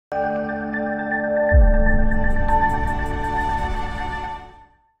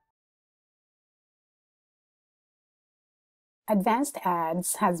Advanced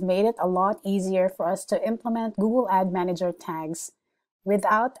Ads has made it a lot easier for us to implement Google Ad Manager tags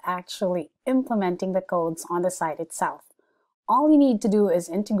without actually implementing the codes on the site itself. All you need to do is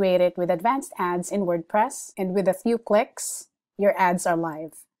integrate it with Advanced Ads in WordPress, and with a few clicks, your ads are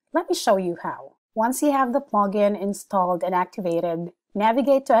live. Let me show you how. Once you have the plugin installed and activated,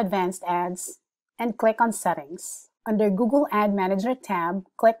 navigate to Advanced Ads and click on Settings. Under Google Ad Manager tab,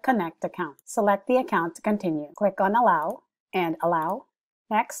 click Connect Account. Select the account to continue. Click on Allow and Allow.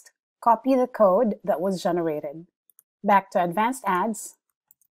 Next, copy the code that was generated. Back to Advanced Ads,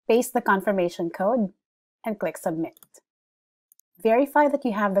 paste the confirmation code, and click Submit. Verify that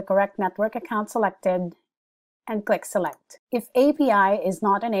you have the correct network account selected and click Select. If API is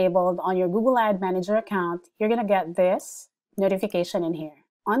not enabled on your Google Ad Manager account, you're going to get this notification in here.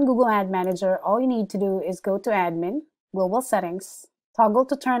 On Google Ad Manager, all you need to do is go to Admin, Global Settings, toggle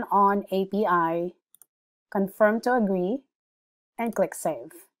to turn on API, confirm to agree, and click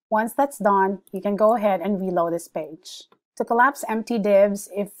Save. Once that's done, you can go ahead and reload this page. To collapse empty divs,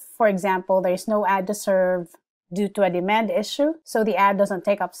 if, for example, there's no ad to serve due to a demand issue, so the ad doesn't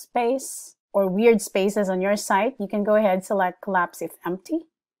take up space, or weird spaces on your site, you can go ahead and select Collapse if empty,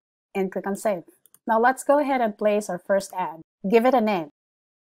 and click on Save. Now let's go ahead and place our first ad. Give it a name.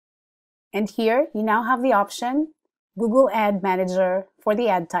 And here, you now have the option, Google Ad Manager for the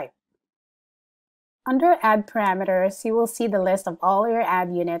ad type. Under Ad Parameters, you will see the list of all your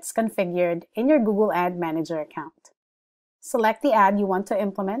ad units configured in your Google Ad Manager account. Select the ad you want to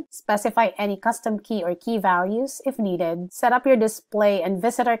implement, specify any custom key or key values if needed, set up your display and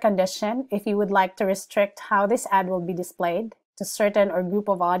visitor condition if you would like to restrict how this ad will be displayed to certain or group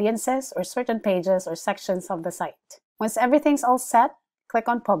of audiences or certain pages or sections of the site. Once everything's all set, click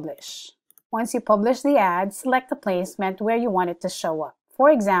on Publish. Once you publish the ad, select the placement where you want it to show up. For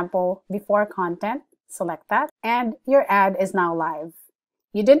example, before content, select that, and your ad is now live.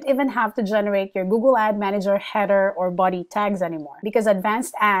 You didn't even have to generate your Google Ad Manager header or body tags anymore because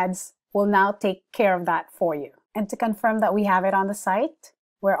Advanced Ads will now take care of that for you. And to confirm that we have it on the site,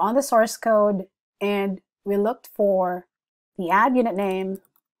 we're on the source code and we looked for the ad unit name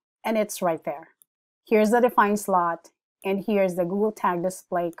and it's right there. Here's the define slot and here's the Google Tag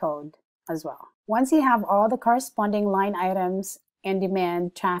Display code as well. Once you have all the corresponding line items and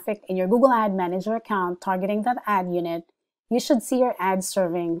demand traffic in your Google Ad Manager account targeting that ad unit, you should see your ad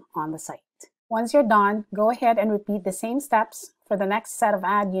serving on the site. Once you're done, go ahead and repeat the same steps for the next set of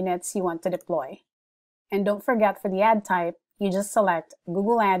ad units you want to deploy. And don't forget, for the ad type, you just select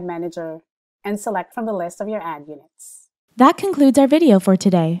Google Ad Manager and select from the list of your ad units. That concludes our video for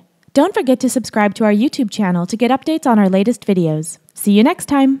today. Don't forget to subscribe to our YouTube channel to get updates on our latest videos. See you next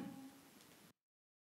time!